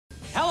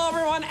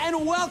everyone,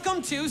 and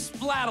welcome to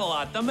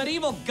Splatalot, the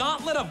medieval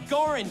gauntlet of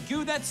gore and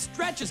goo that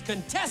stretches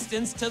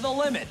contestants to the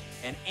limit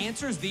and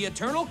answers the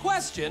eternal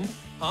question,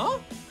 huh?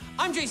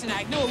 I'm Jason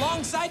Agnew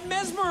alongside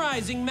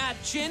mesmerizing Matt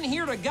Chin,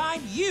 here to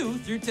guide you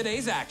through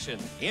today's action.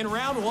 In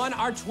round 1,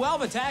 our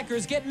 12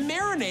 attackers get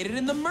marinated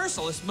in the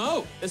merciless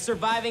Moat. The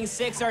surviving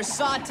 6 are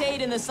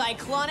sautéed in the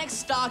cyclonic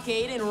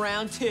Stockade in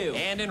round 2.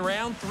 And in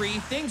round 3,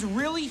 things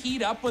really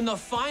heat up when the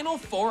final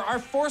 4 are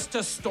forced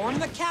to storm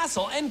the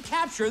castle and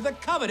capture the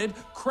coveted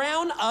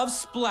Crown of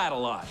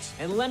Splatalot.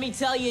 And let me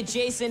tell you,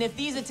 Jason, if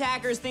these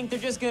attackers think they're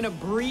just gonna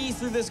breeze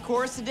through this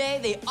course today,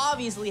 they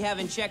obviously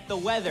haven't checked the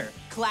weather.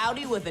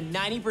 Cloudy with a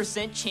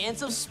 90%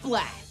 chance of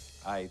splat.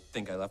 I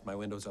think I left my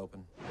windows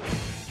open.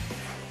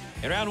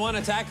 In round 1,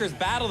 attackers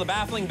battle the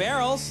baffling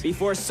barrels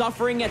before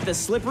suffering at the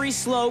slippery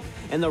slope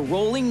and the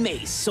rolling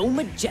maze so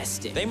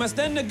majestic. They must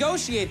then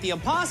negotiate the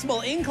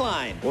impossible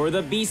incline. Or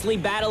the beastly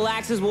battle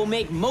axes will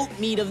make moat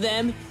meat of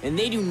them, and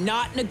they do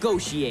not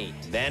negotiate.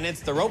 Then it's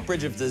the rope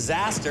bridge of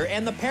disaster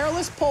and the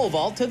perilous pole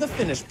vault to the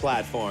finished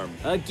platform.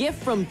 A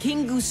gift from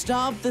King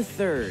Gustav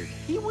III.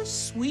 He was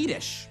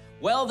Swedish.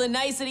 Well, the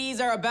niceties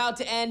are about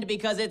to end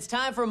because it's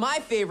time for my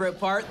favorite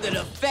part, the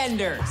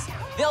defenders.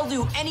 They'll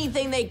do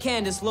anything they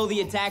can to slow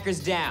the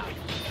attackers down.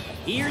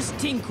 Here's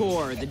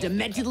Tinkor, the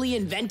dementedly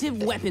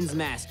inventive weapons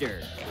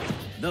master.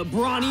 The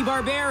brawny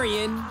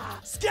barbarian,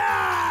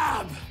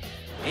 Skabb!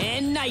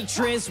 And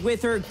Nitrous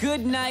with her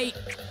goodnight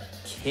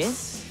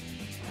kiss?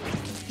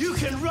 You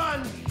can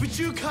run, but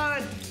you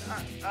can't,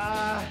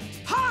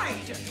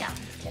 hide!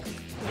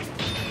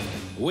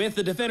 With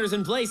the defenders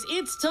in place,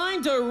 it's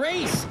time to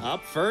race.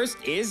 Up first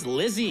is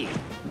Lizzie.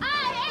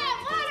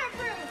 I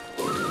am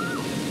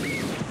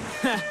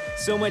waterproof!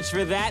 So much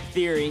for that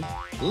theory.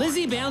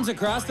 Lizzie bounds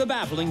across the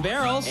baffling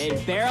barrels.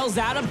 And barrels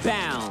out of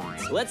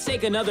bounds. Let's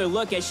take another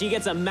look as she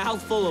gets a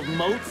mouthful of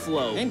moat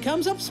float. And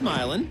comes up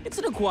smiling. It's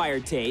an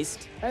acquired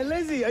taste. Hey,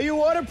 Lizzie, are you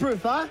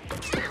waterproof, huh?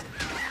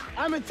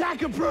 I'm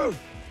attacker-proof.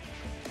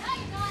 No, you're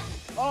not.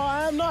 Oh,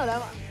 I am not,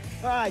 am I?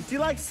 All right, do you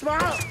like to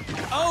smile?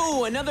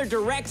 Oh, another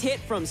direct hit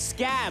from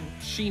Skabb.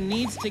 She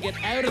needs to get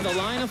out of the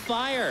line of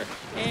fire.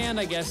 And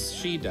I guess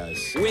she does.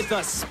 With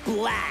a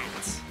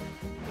splat.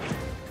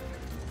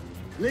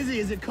 Lizzie,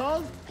 is it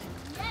cold?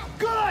 Yes.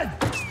 Good!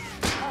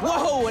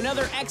 Whoa,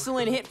 another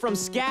excellent hit from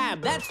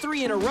Skabb. That's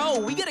 3 in a row.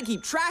 We gotta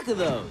keep track of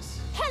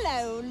those.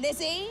 Hello,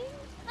 Lizzie.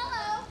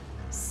 Hello.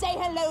 Say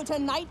hello to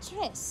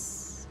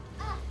Nitrous.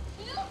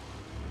 Who?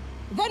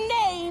 The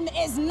name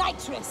is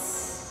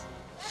Nitrous.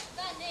 What's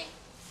that name?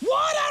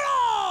 Water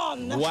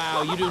on!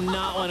 Wow, you do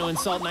not want to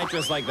insult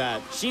Nitrous like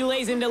that. She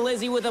lays into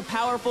Lizzie with a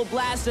powerful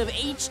blast of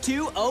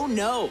H2. Oh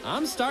no.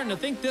 I'm starting to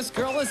think this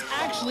girl is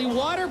actually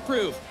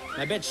waterproof.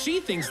 I bet she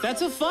thinks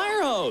that's a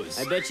fire hose.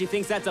 I bet she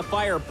thinks that's a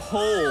fire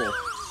pole.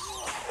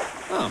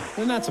 Oh,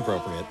 then that's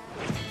appropriate.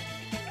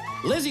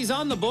 Lizzie's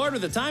on the board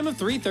with a time of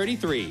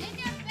 3:33. In your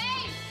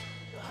face.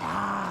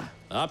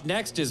 Up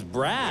next is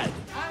Brad.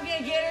 I'm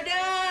gonna get her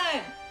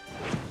done.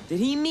 Did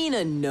he mean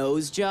a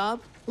nose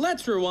job?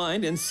 Let's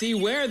rewind and see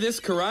where this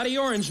karate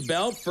orange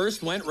belt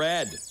first went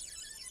red.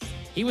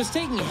 He was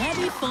taking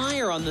heavy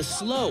fire on the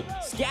slope.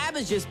 Skabb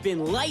has just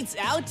been lights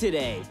out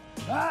today.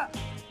 Oh!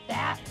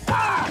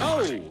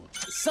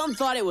 Some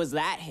thought it was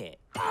that hit.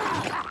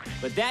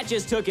 But that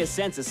just took his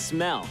sense of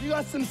smell. You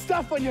got some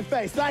stuff on your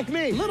face, like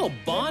me. Little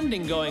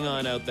bonding going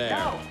on out there.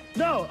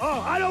 No,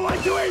 oh, I don't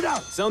want to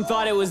either. Some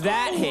thought it was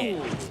that hit.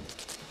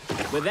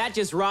 But that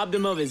just robbed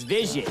him of his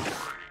vision.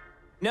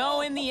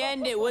 No, in the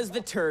end, it was the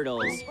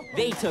turtles.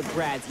 They took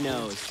Brad's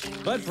nose.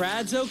 But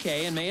Brad's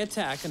okay and may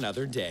attack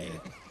another day.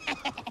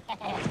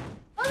 Around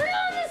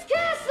this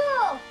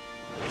castle!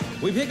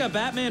 We pick up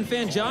Batman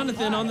fan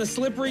Jonathan on the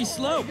slippery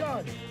slope.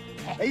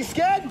 Are you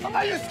scared?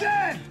 Are you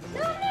scared?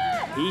 No, I'm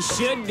not! He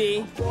should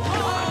be.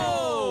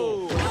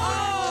 Oh!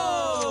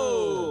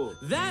 Oh!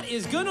 That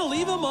is gonna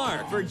leave a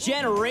mark. For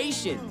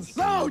generations.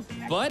 Load!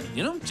 But,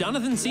 you know,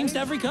 Jonathan seems to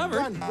have recovered.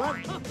 Run.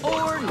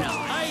 Or not.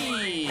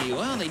 Aye!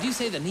 Well, they do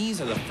say the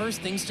knees are the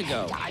first things to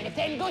go.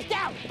 Jonathan goes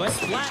down. But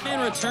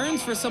Splatman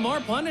returns for some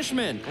more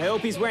punishment. I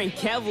hope he's wearing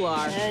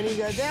Kevlar. And he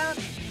goes down.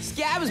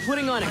 Skabb is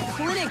putting on a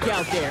clinic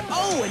out there.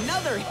 Oh,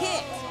 another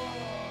hit.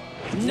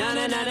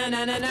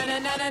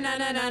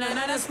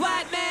 Na-na-na-na-na-na-na-na-na-na-na-na-na-na-na,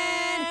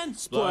 Splatman!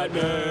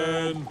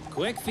 Splatman!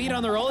 Quick feet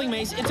on the rolling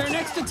mace. It's our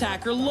next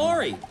attacker,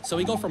 Lori. So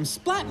we go from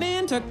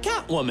Splatman to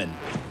Catwoman.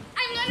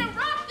 I'm gonna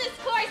rock this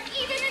course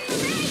even in the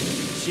rain!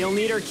 She'll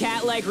need her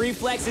cat-like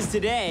reflexes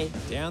today.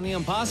 Down the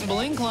impossible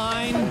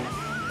incline.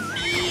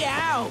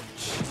 Ouch!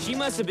 She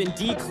must have been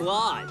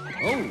declawed.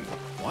 Oh,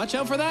 watch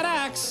out for that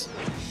axe.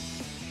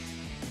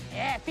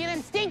 Yeah,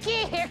 feeling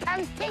stinky? Here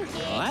comes Tinky.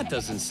 Well, that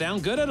doesn't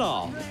sound good at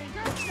all.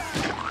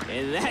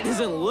 And that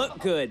doesn't look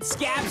good.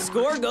 Skabb's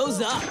score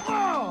goes up.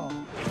 Oh!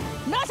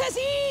 Not as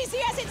easy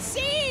as it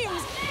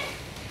seems.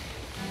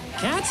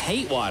 Cats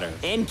hate water.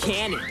 And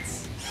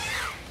cannons.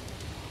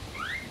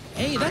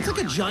 Hey, that's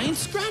like a giant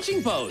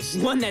scratching post.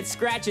 One that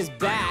scratches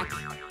back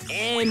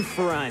and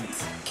front.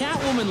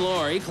 Catwoman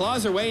Lori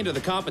claws her way into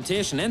the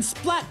competition, and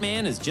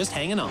Splatman is just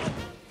hanging on.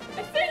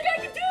 I think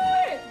I can do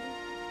it!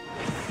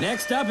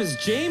 Next up is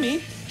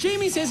Jamie.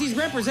 Jamie says he's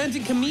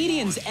representing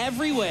comedians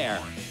everywhere.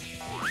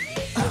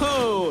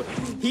 Oh,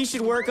 he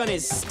should work on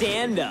his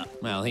stand-up.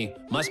 Well, he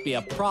must be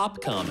a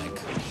prop comic.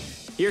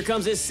 Here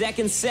comes his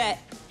second set.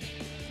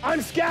 I'm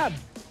Skabb.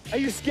 Are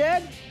you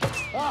scared?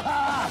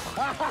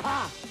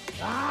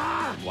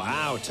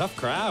 Wow, tough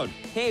crowd.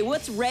 Hey,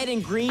 what's red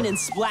and green and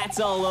splats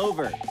all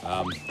over?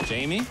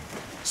 Jamie?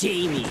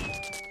 Jamie.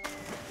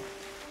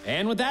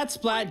 And with that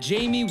splat,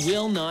 Jamie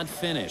will not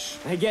finish.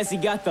 I guess he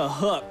got the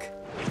hook.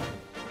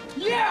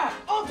 Yeah!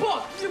 Up!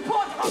 You put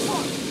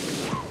up!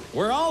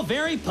 We're all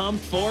very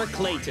pumped for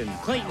Clayton.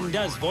 Clayton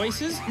does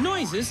voices,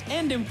 noises,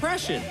 and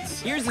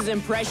impressions. Here's his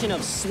impression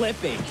of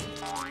slipping.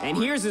 And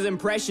here's his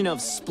impression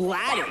of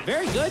splatter.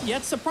 Very good,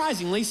 yet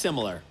surprisingly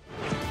similar.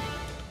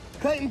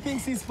 Clayton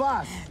thinks he's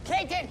fast.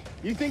 Clayton!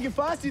 You think you're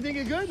fast? You think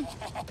you're good?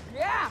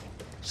 Yeah!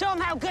 Show him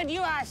how good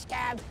you are,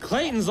 Skabb.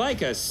 Clayton's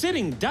like a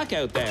sitting duck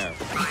out there.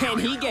 And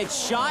he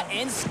gets shot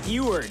and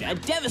skewered. A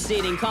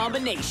devastating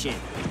combination.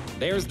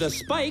 There's the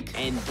spike,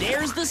 And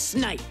there's the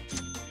snipe.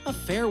 a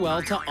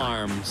farewell to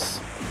arms.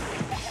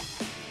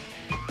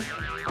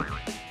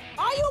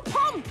 Are you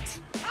pumped?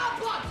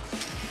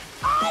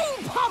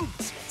 I'm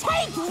pumped!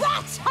 Take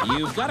that!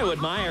 You've got to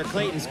admire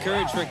Clayton's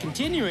courage for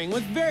continuing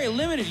with very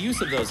limited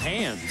use of those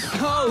hands.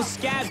 Oh,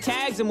 Skabb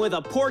tags him with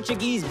a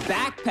Portuguese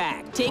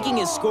backpack, taking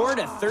his score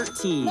to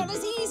 13. Not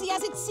as easy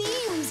as it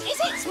seems, is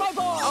it, my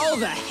boy? Oh,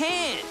 the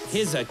hands!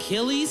 His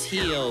Achilles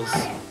heels.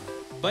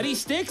 But he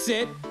sticks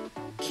it.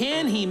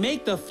 Can he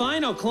make the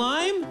final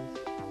climb?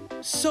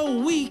 So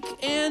weak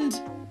and...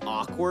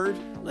 Awkward.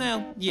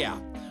 well, yeah.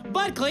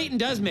 But Clayton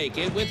does make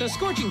it with a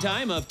scorching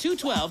time of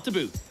 2:12 to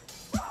boot.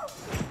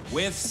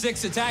 With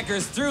 6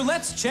 attackers through,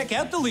 let's check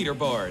out the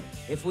leaderboard.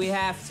 If we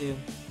have to.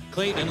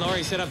 Clayton and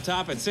Laurie sit up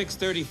top at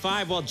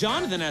 6:35, while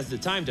Jonathan has the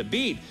time to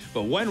beat.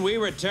 But when we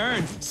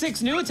return,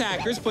 6 new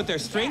attackers put their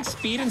strength,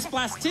 speed, and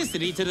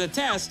splasticity to the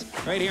test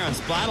right here on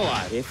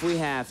Splatalot. If we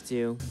have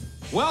to.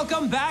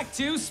 Welcome back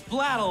to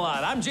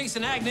Splatalot. I'm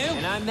Jason Agnew.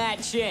 And I'm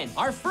Matt Chin.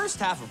 Our first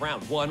half of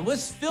round 1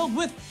 was filled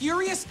with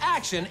furious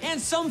action and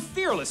some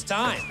fearless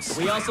times.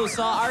 We also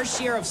saw our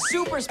share of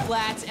super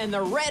splats and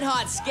the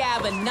red-hot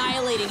Skabb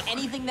annihilating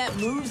anything that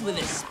moves with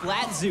his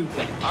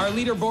Splatzooka. Our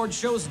leaderboard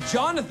shows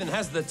Jonathan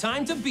has the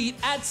time to beat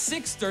at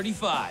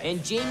 6:35.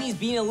 And Jamie's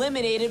being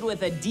eliminated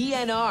with a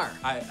DNR.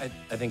 I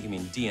think you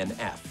mean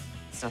DNF.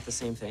 It's not the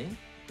same thing?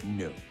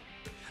 No.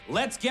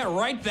 Let's get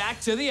right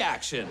back to the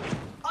action.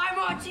 I'm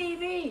on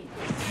TV!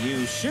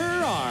 You sure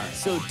are.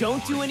 So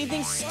don't do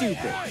anything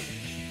stupid.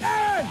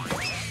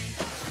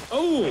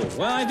 Oh,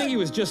 well, I think he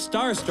was just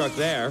starstruck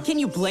there. Can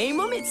you blame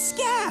him? It's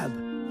Skabb.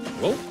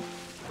 Whoa.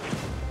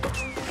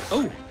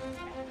 Oh.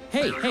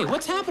 Hey,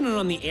 what's happening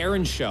on the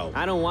Aaron show?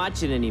 I don't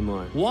watch it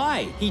anymore.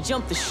 Why? He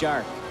jumped the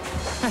shark.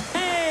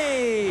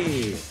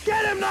 Hey!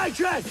 Get him,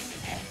 Nitrous!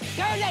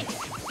 Go, Nick!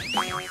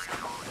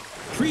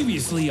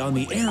 Previously on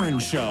the Aaron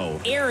show.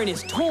 Aaron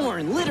is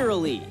torn,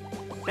 literally.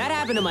 That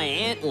happened to my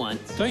aunt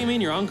once. Don't you mean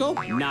your uncle?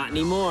 Not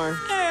anymore.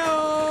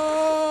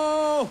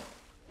 Ayo!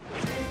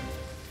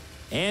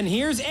 And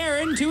here's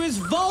Aaron to his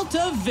vault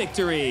of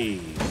victory.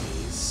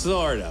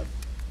 Sort of.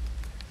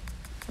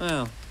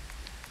 Well,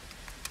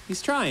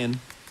 he's trying.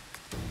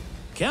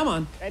 Come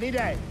on. Any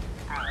day.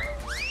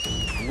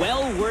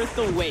 Well worth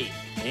the wait.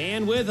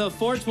 And with a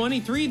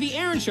 423, the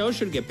Aaron show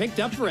should get picked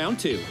up for round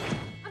 2.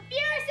 I'm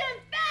furious and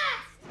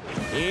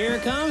fast! Here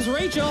comes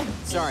Rachel.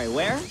 Sorry,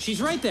 where?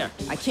 She's right there,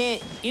 I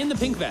can't. in the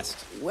pink vest.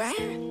 Where?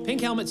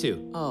 Pink helmet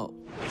too. Oh.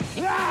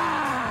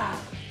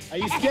 Are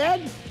you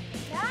scared?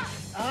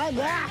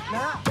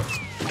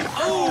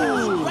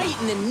 Oh!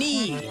 Right in the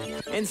knee.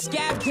 And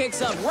Skabb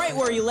picks up right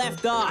where he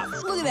left off.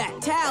 Look at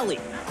that tally.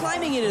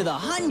 Climbing into the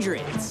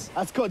hundreds.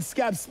 That's called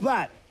Skabb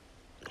Splat.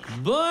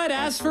 But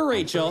as for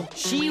Rachel,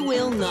 She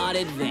will not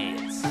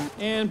advance.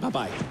 and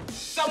bye-bye.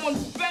 Someone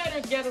better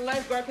get a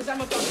lifeguard because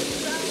I'm about to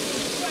drown.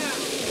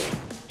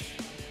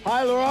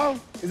 Hi, Laurent.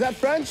 Is that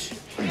French?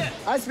 Yeah.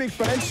 I speak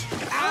French.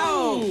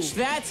 Ouch!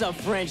 That's a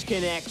French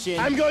connection.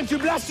 I'm going to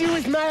blast you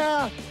with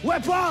my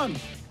weapon.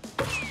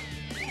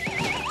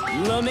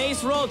 Le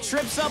Mace Roll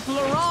trips up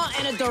Laurent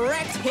and a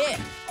direct hit.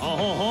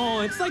 Oh,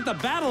 it's like the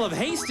Battle of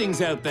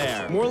Hastings out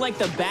there. More like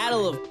the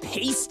Battle of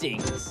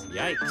Pastings.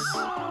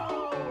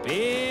 Yikes.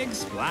 Big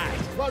splat.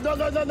 No.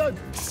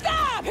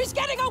 Skabb! He's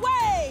getting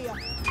away!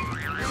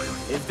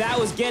 If that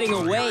was getting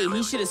away,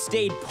 he should have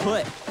stayed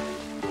put.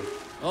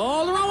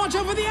 Oh, Laurent, watch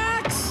out for the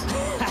axe.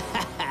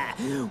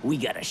 We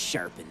gotta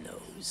sharpen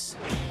those.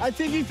 I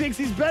think he thinks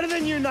he's better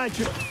than you,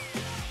 Nitrous.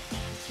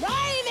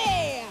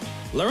 Blimey!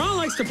 Laurent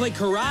likes to play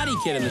Karate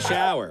Kid in the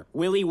shower.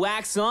 Will he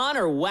wax on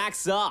or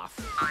wax off?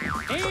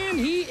 And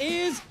he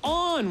is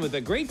on with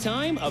a great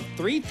time of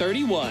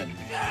 3:31.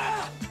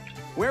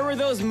 Where were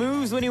those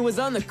moves when he was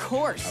on the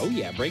course? Oh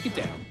yeah, break it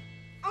down.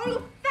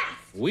 Only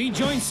fast! We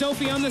join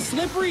Sophie on the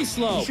slippery You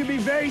slope. should be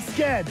very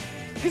scared.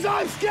 Because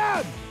I'm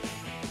Skabb.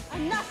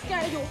 I'm not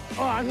scared of you.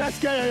 Oh, I'm not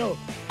scared of you.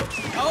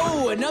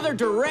 Oh, another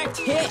direct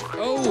hit.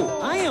 Oh,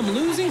 I am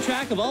losing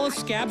track of all of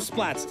Skabb's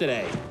splats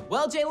today.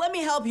 Well, Jay, let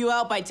me help you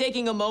out by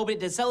taking a moment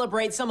to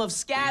celebrate some of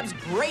Skabb's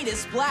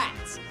greatest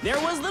splats. There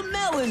was the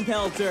melon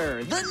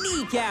pelter, the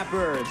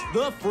kneecapper,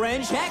 the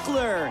French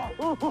heckler,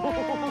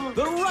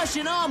 the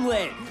Russian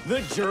omelet,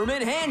 the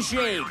German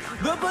handshake,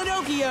 the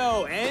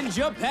Pinocchio, and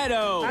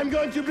Geppetto. I'm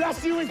going to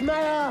blast you with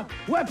my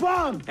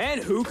weapon.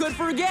 And who could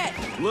forget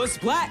Le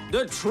Splat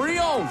de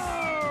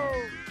Triomphe?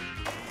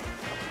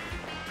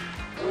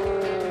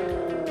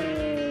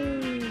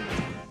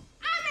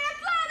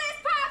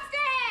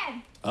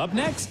 Up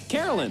next,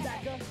 Carolyn.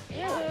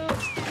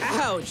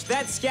 Ouch,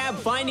 that's Skabb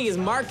finding his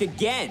mark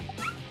again.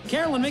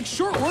 Carolyn makes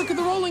short work of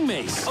the rolling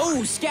mace.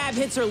 Oh, Skabb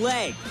hits her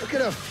leg. Look at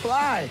her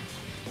fly.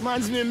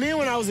 Reminds me of me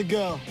when I was a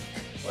girl.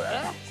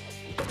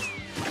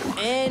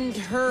 And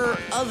her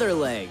other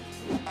leg.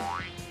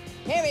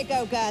 Here we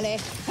go, girlie.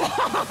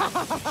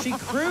 She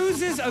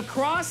cruises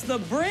across the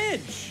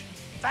bridge.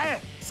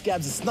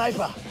 Skabb's a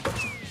sniper.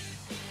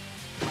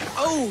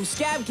 Oh,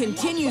 Skabb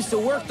continues to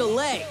work the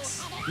legs.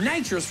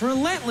 Nitrous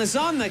relentless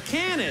on the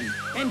cannon.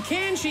 And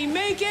can she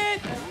make it?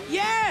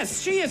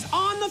 Yes, she is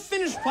on the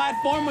finish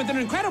platform with an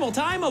incredible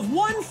time of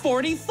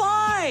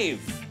 1:45.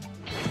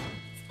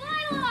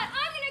 Splatalot,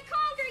 I'm gonna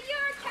conquer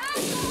your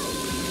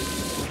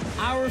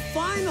castle! Our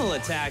final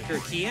attacker,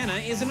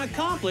 Kiana, is an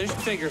accomplished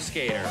figure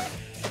skater.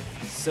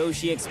 So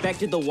she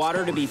expected the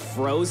water to be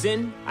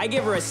frozen? I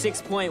give her a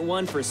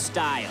 6.1 for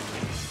style.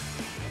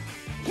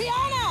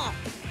 Kiana,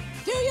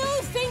 do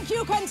you think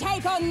you can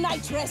take on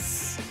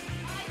Nitrous?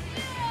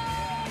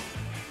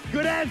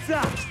 Good answer.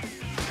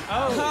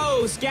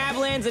 Oh, Skabb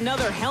lands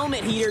another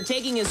helmet heater,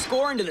 taking his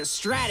score into the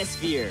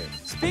stratosphere.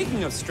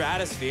 Speaking of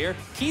stratosphere,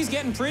 Key's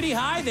getting pretty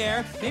high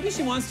there. Maybe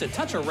she wants to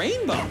touch a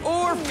rainbow.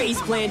 Or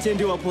faceplant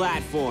into a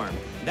platform.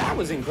 That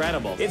was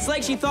incredible. It's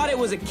like she thought it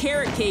was a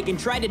carrot cake and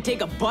tried to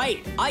take a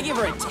bite. I give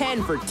her a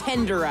 10 for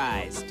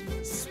tenderized.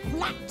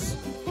 Splat.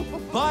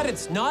 But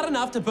it's not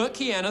enough to put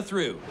Kiana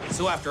through.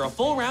 So after a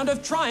full round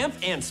of triumph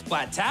and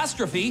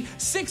splatastrophe,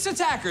 6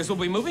 attackers will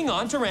be moving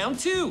on to round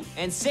 2.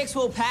 And 6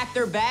 will pack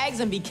their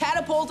bags and be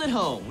catapulted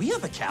home. We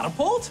have a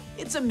catapult?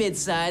 It's a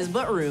mid-size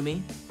but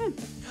roomy.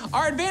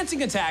 Our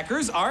advancing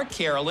attackers are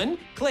Carolyn,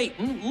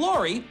 Clayton,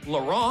 Lori,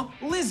 Laurent,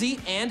 Lizzie,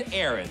 and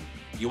Aaron.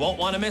 You won't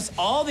want to miss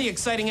all the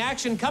exciting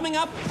action coming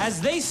up as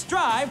they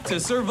strive to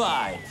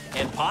survive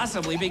and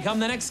possibly become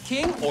the next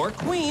king or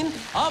queen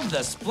of the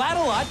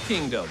Splatalot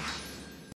Kingdom.